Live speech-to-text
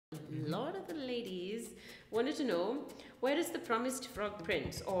lot of the ladies wanted to know, where is the promised frog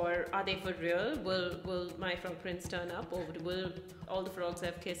prince? Or are they for real? Will my frog prince turn up? Or will all the frogs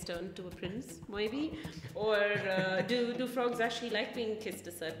I've kissed turn to a prince, maybe? Or do frogs actually like being kissed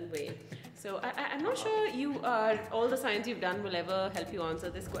a certain way? So I'm not sure all the science you've done will ever help you answer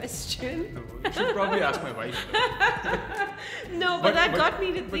this question. No, you should probably ask my wife. No, but that got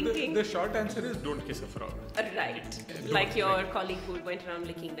me to thinking. The short answer is don't kiss a frog. Right. Like your colleague who went around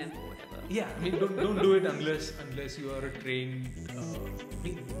licking them or whatever. Yeah, I mean, don't do it unless you are a trained,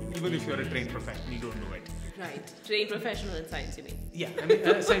 even if you are a trained professional, don't do it. Right. Trained professional in science, you mean? Yeah, I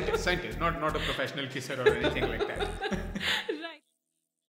mean, scientist, not a professional kisser or anything like that.